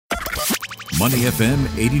Money FM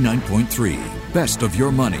 89.3. Best of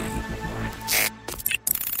your money.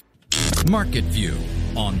 Market View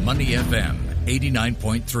on Money FM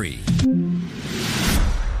 89.3.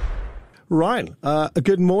 Ryan,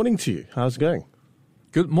 good morning to you. How's it going?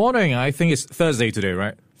 Good morning. I think it's Thursday today,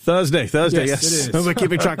 right? Thursday, yes. It is. We're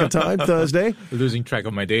keeping track of time, Thursday. Losing track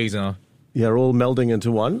of my days now. Yeah, all melding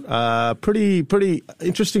into one. Pretty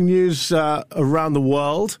interesting news around the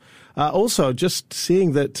world. Also, just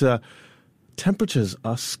seeing that temperatures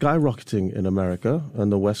are skyrocketing in America,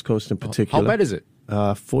 and the West Coast in particular. How bad is it?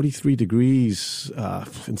 43 degrees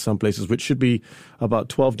in some places, which should be about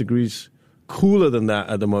 12 degrees cooler than that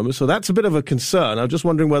at the moment. So that's a bit of a concern. I'm just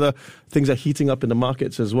wondering whether things are heating up in the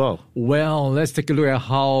markets as well. Well, let's take a look at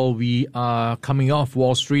how we are coming off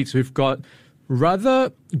Wall Street. We've got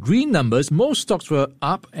rather green numbers. Most stocks were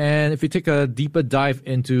up. And if you take a deeper dive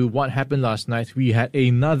into what happened last night, we had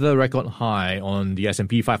another record high on the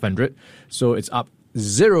S&P 500. So it's up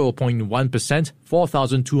 0.1%,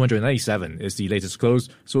 4,297 is the latest close.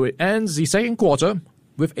 So it ends the second quarter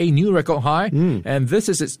with a new record high, and this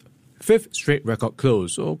is its fifth straight record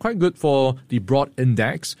close. So quite good for the broad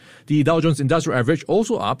index. The Dow Jones Industrial Average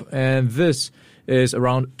also up, and this is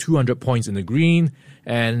around 200 points in the green.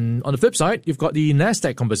 And on the flip side, you've got the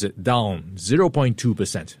Nasdaq Composite down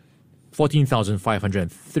 0.2%,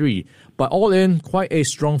 14,503. But all in, quite a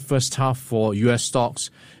strong first half for US stocks.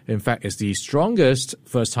 In fact, it's the strongest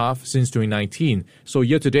first half since 2019. So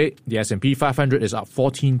year to date, the S&P 500 is up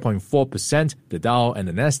 14.4%. The Dow and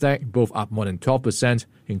the Nasdaq both up more than 12%.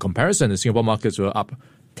 In comparison, the Singapore markets were up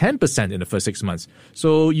 10% in the first 6 months.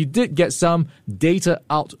 So you did get some data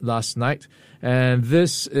out last night. And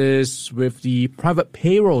this is with the private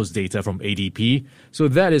payrolls data from ADP. So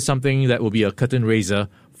that is something that will be a curtain raiser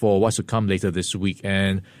for what's to come later this week.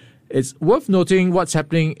 And it's worth noting what's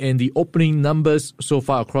happening in the opening numbers so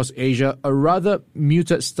far across Asia. A rather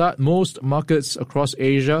muted start. Most markets across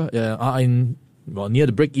Asia are near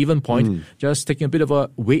the break-even point, just taking a bit of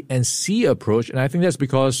a wait-and-see approach. And I think that's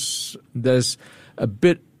because there's a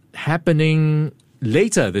bit happening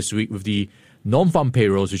later this week with the non-farm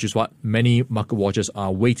payrolls, which is what many market watchers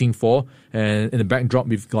are waiting for. And in the backdrop,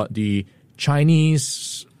 we've got the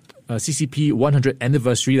Chinese CCP 100th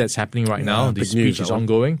anniversary that's happening right now. The speech is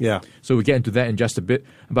ongoing. Yeah. So we'll get into that in just a bit.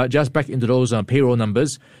 But just back into those payroll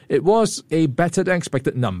numbers, it was a better than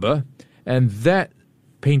expected number, and that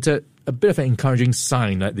painted a bit of an encouraging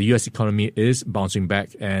sign that the U.S. economy is bouncing back,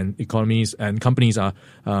 and economies and companies are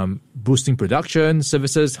boosting production,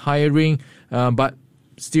 services, hiring, but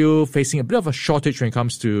still facing a bit of a shortage when it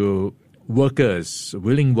comes to workers,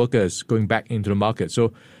 willing workers going back into the market.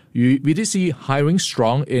 So we did see hiring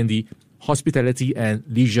strong in the hospitality and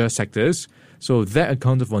leisure sectors. So that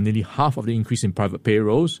accounted for nearly half of the increase in private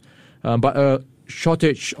payrolls. But a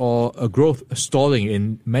shortage or a growth stalling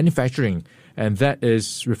in manufacturing, and that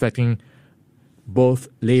is reflecting both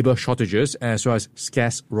labor shortages as well as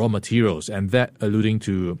scarce raw materials, and that alluding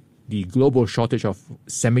to the global shortage of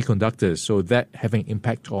semiconductors. So that having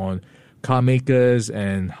impact on car makers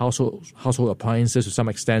and household appliances to some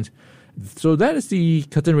extent. So that is the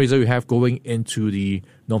curtain raiser we have going into the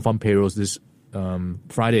non-farm payrolls this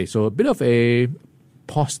Friday. So a bit of a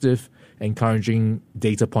positive, encouraging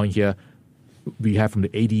data point here we have from the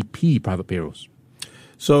ADP private payrolls.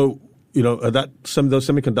 So, that some of those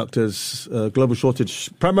semiconductors, global shortage,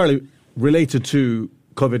 primarily related to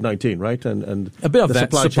COVID-19, right? And a bit of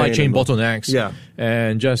that supply chain bottlenecks. Yeah.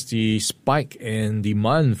 And just the spike in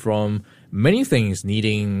demand from many things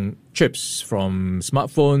needing chips, from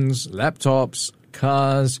smartphones, laptops,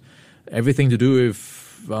 cars, everything to do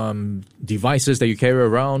with devices that you carry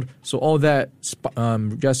around. So all that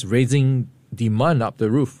just raising demand up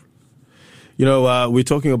the roof. We're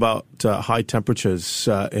talking about high temperatures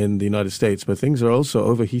in the United States, but things are also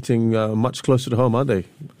overheating much closer to home, aren't they?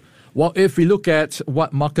 Well, if we look at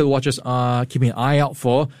what market watchers are keeping an eye out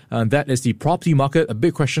for, that is the property market. A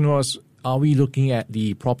big question was, are we looking at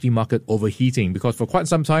the property market overheating? Because for quite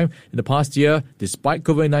some time in the past year, despite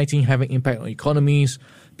COVID-19 having impact on economies,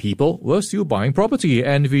 people were still buying property.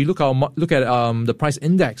 And if we look at the price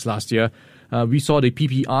index last year, we saw the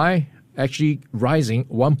PPI actually rising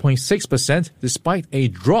 1.6% despite a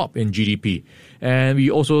drop in GDP. And we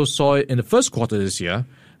also saw it in the first quarter this year,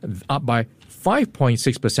 up by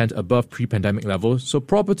 5.6% above pre-pandemic levels. So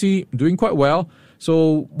property doing quite well.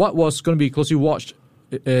 So what was going to be closely watched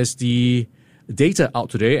is the data out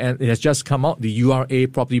today, and it has just come out, the URA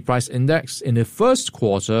Property Price Index. In the first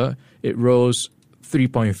quarter, it rose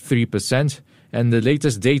 3.3%, and the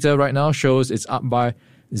latest data right now shows it's up by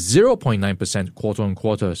 0.9% quarter on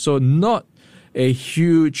quarter. So not a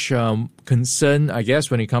huge concern, I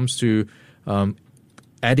guess, when it comes to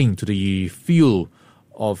adding to the fuel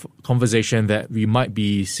of conversation that we might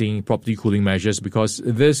be seeing property cooling measures, because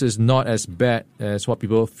this is not as bad as what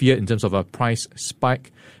people fear in terms of a price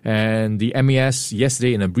spike. And the MAS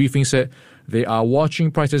yesterday in a briefing said they are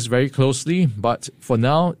watching prices very closely, but for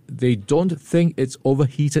now, they don't think it's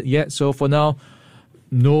overheated yet. So for now,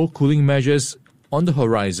 no cooling measures on the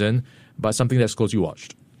horizon, but something that's closely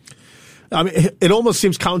watched. I mean, it almost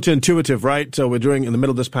seems counterintuitive, right? So we're doing in the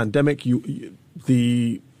middle of this pandemic.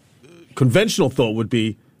 The conventional thought would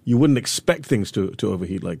be you wouldn't expect things to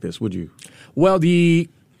overheat like this, would you? Well,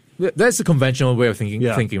 that's the conventional way of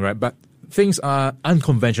thinking, right? But things are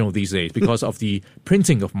unconventional these days because of the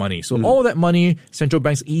printing of money. So all that money, central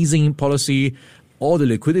banks easing policy, all the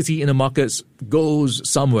liquidity in the markets goes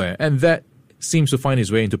somewhere, and that seems to find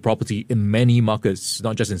its way into property in many markets,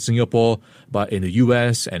 not just in Singapore, but in the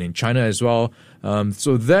US and in China as well.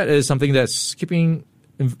 So that is something that's keeping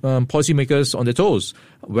policymakers on their toes,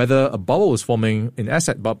 whether a bubble is forming in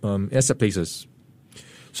asset places.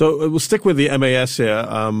 So we'll stick with the MAS here.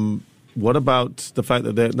 What about the fact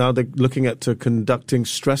that they're looking at conducting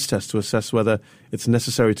stress tests to assess whether it's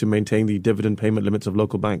necessary to maintain the dividend payment limits of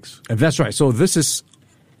local banks? And that's right. So this is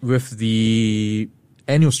with the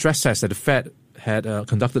annual stress test that the Fed had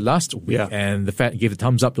conducted last week, and the Fed gave a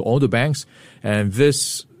thumbs up to all the banks, and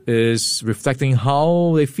this is reflecting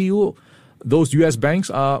how they feel those U.S. banks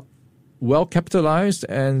are well capitalized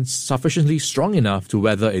and sufficiently strong enough to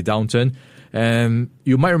weather a downturn. And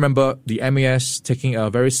you might remember the MAS taking a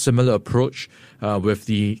very similar approach with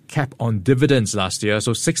the cap on dividends last year,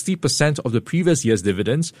 so 60% of the previous year's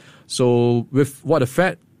dividends. So with what the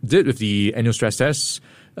Fed did with the annual stress tests,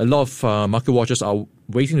 a lot of market watchers are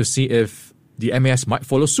waiting to see if the MAS might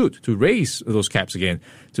follow suit to raise those caps again,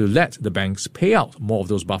 to let the banks pay out more of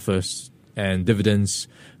those buffers and dividends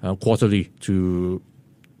quarterly to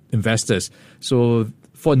investors. So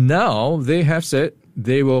for now, they have said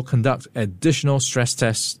they will conduct additional stress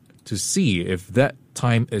tests to see if that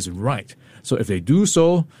time is right. So if they do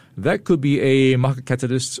so, that could be a market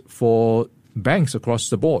catalyst for banks across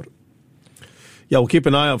the board. Yeah, we'll keep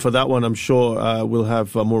an eye out for that one. I'm sure we'll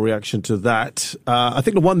have more reaction to that. I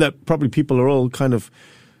think the one that probably people are all kind of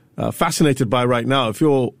fascinated by right now, if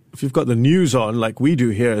you've got the news on, like we do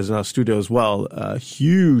here in our studio as well, a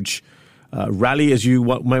huge rally, as you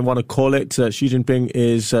might want to call it. Xi Jinping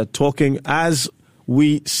is talking as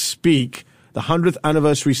we speak, the 100th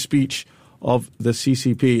anniversary speech of the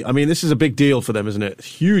CCP. I mean, this is a big deal for them, isn't it?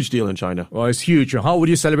 Huge deal in China. Well, it's huge. How would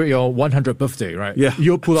you celebrate your 100th birthday, right? Yeah,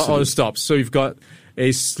 you'll pull out all the stops. So you've got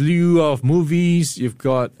a slew of movies, you've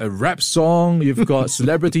got a rap song, you've got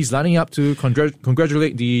celebrities lining up to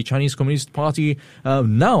congratulate the Chinese Communist Party.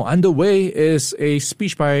 Now underway is a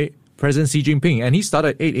speech by President Xi Jinping, and he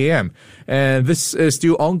started at 8 a.m. And this is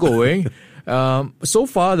still ongoing. So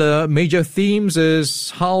far, the major themes is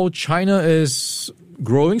how China is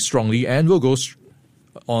growing strongly and will build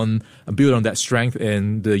on that strength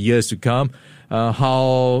in the years to come.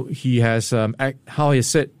 How he has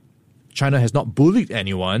said China has not bullied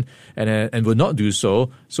anyone and will not do so.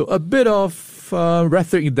 So a bit of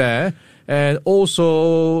rhetoric there, and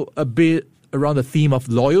also a bit around the theme of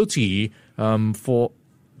loyalty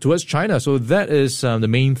towards China. So that is the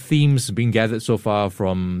main themes being gathered so far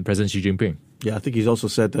from President Xi Jinping. Yeah, I think he's also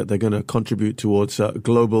said that they're going to contribute towards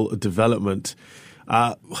global development.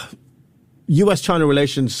 U.S.-China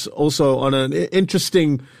relations also on an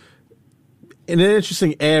interesting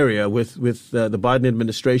area with the Biden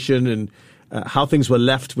administration and how things were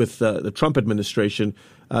left with the Trump administration.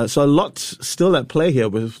 So a lot still at play here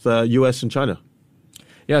with U.S. and China.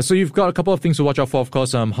 Yeah, so you've got a couple of things to watch out for, of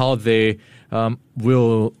course, how they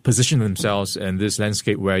will position themselves in this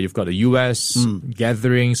landscape where you've got the U.S.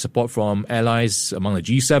 gathering support from allies among the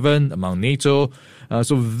G7, among NATO.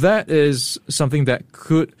 So that is something that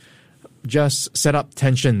could just set up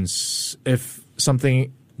tensions if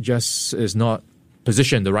something just is not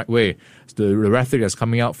positioned the right way. The rhetoric that's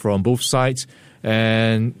coming out from both sides.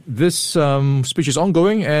 And this speech is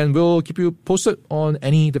ongoing, and we'll keep you posted on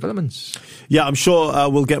any developments. Yeah, I'm sure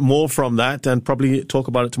we'll get more from that and probably talk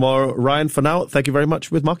about it tomorrow. Ryan, for now, thank you very much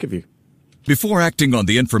with Market View. Before acting on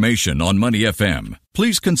the information on Money FM,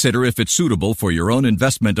 please consider if it's suitable for your own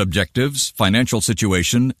investment objectives, financial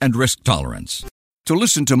situation, and risk tolerance. To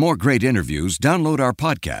listen to more great interviews, download our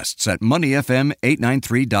podcasts at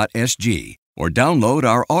moneyfm893.sg or download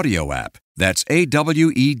our audio app. That's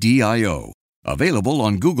AWEDIO. Available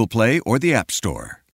on Google Play or the App Store.